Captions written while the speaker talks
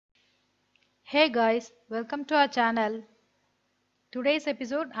Hey guys, welcome to our channel. Today's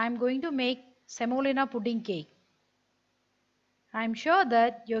episode I am going to make Semolina pudding cake. I am sure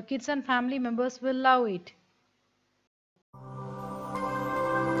that your kids and family members will love it.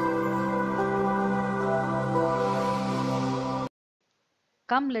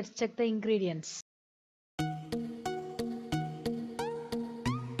 Come, let's check the ingredients.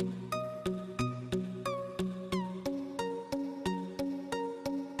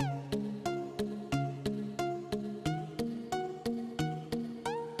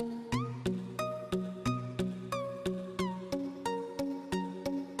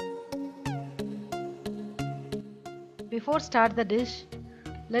 Before start the dish,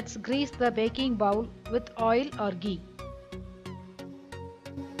 let's grease the baking bowl with oil or ghee.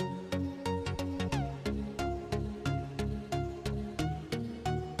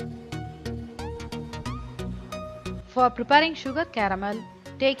 For preparing sugar caramel,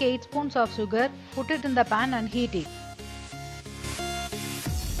 take 8 spoons of sugar, put it in the pan and heat it.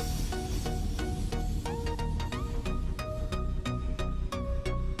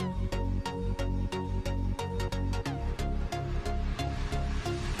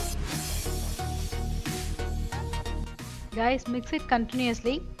 Guys, mix it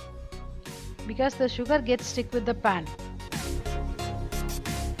continuously because the sugar gets stick with the pan.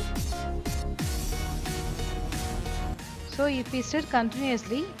 So if we stir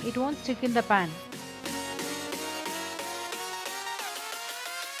continuously, it won't stick in the pan.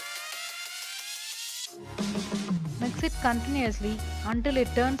 Mix it continuously until it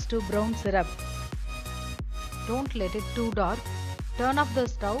turns to brown syrup. Don't let it too dark. Turn off the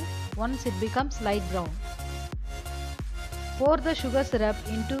stove once it becomes light brown. Pour the sugar syrup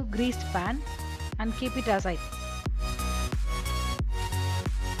into greased pan and keep it aside.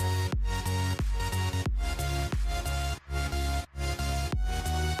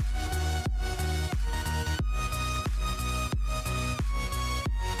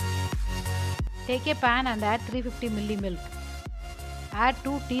 Take a pan and add 350 ml milk. Add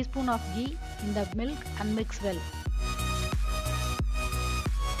 2 teaspoons of ghee in the milk and mix well.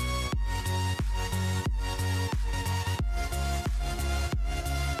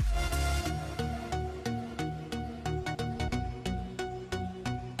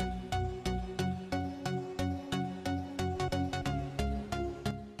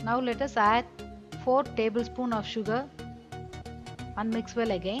 Now let us add 4 tablespoons of sugar and mix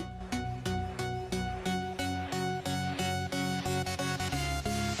well again.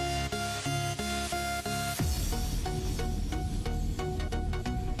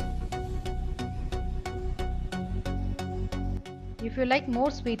 If you like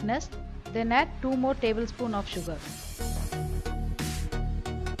more sweetness, then add 2 more tablespoons of sugar.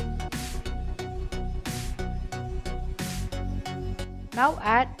 Now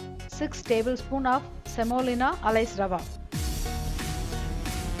add 6 tablespoons of Semolina alias Rava.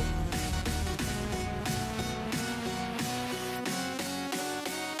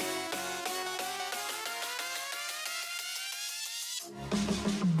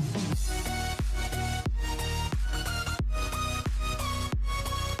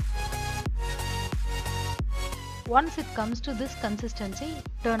 Once it comes to this consistency,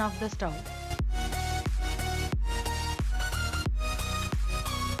 turn off the stove.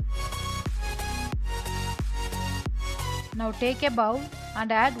 Now take a bowl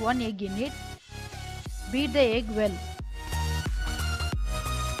and add 1 egg in it. Beat the egg well.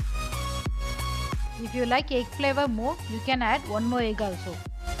 If you like egg flavor more, you can add 1 more egg also.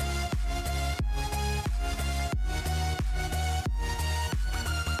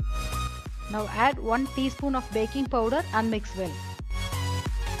 Now add 1 teaspoon of baking powder and mix well.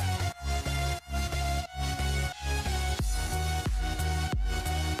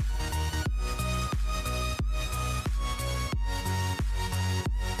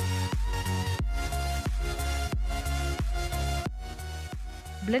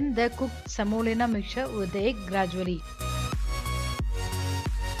 Blend the cooked semolina mixture with the egg gradually.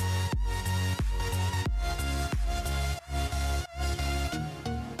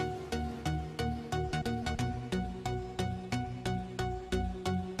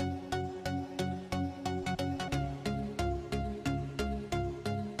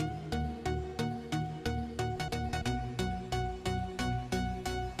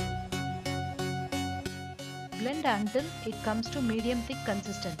 Blend until it comes to medium thick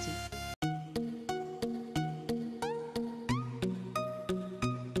consistency.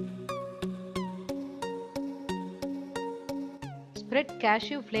 Spread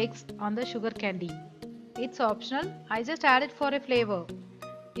cashew flakes on the sugar candy. It's optional, I just added for a flavor.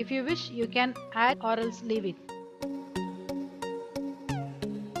 If you wish, you can add or else leave it.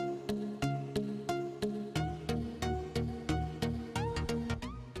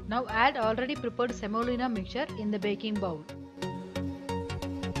 Now add already prepared semolina mixture in the baking bowl.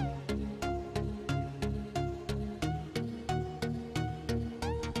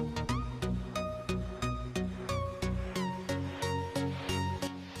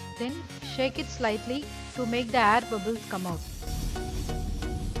 Then shake it slightly to make the air bubbles come out.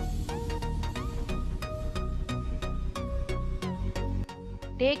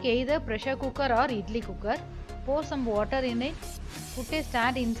 Take either pressure cooker or idli cooker, pour some water in it, put a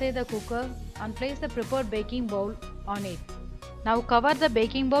stand inside the cooker and place the prepared baking bowl on it. Now cover the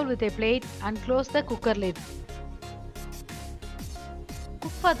baking bowl with a plate and close the cooker lid.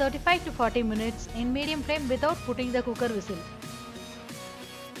 Cook for 35 to 40 minutes in medium flame without putting the cooker whistle.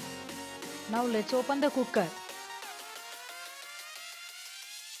 Now let's open the cooker.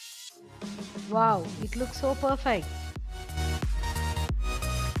 Wow, it looks so perfect.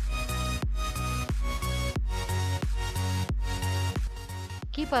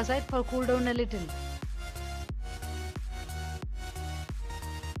 Keep aside for cool down a little.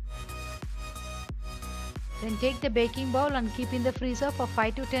 Then take the baking bowl and keep in the freezer for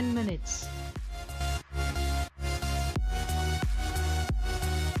 5 to 10 minutes.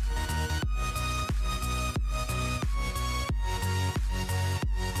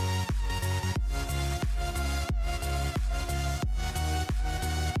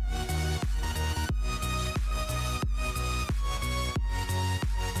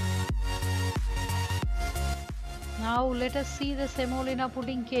 Now let us see the semolina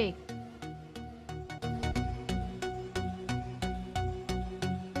pudding cake.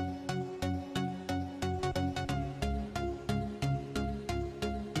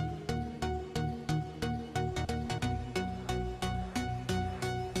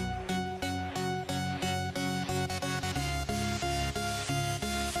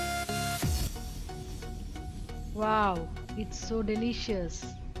 Wow, it's so delicious.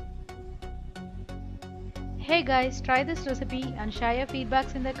 Hey guys, try this recipe and share your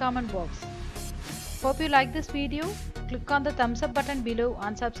feedbacks in the comment box. Hope you like this video. Click on the thumbs up button below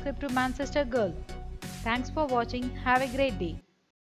and subscribe to Manchester Girl. Thanks for watching. Have a great day.